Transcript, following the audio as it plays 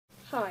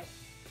Hi,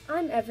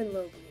 I'm Evan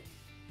Lobley,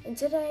 and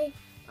today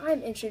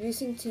I'm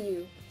introducing to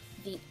you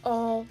the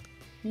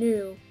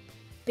all-new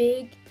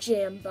Big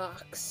Jam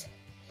Box.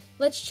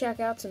 Let's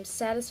check out some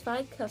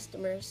satisfied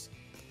customers.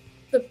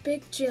 The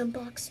Big Jam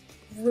Box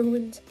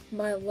ruined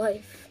my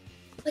life.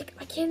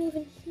 I can't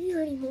even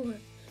hear anymore.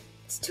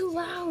 It's too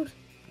loud.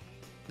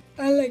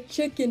 I like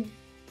chicken.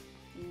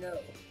 No.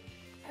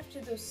 After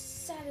those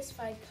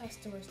satisfied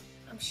customers,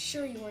 I'm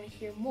sure you want to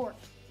hear more.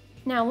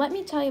 Now let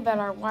me tell you about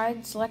our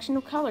wide selection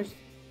of colors.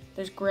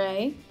 There's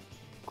gray,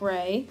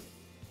 gray,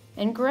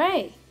 and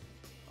gray.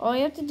 All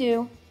you have to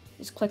do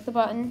is click the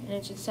button and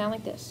it should sound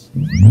like this.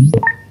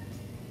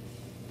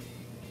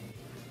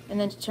 And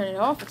then to turn it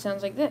off, it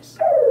sounds like this.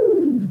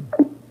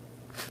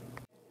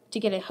 To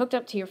get it hooked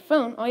up to your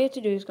phone, all you have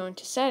to do is go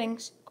into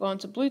Settings, go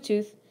onto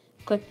Bluetooth,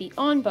 click the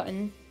On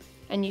button,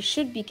 and you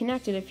should be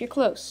connected if you're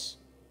close.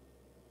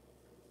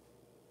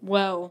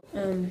 Well,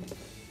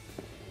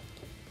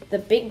 the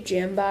Big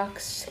Jam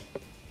Box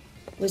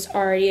was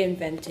already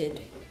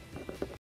invented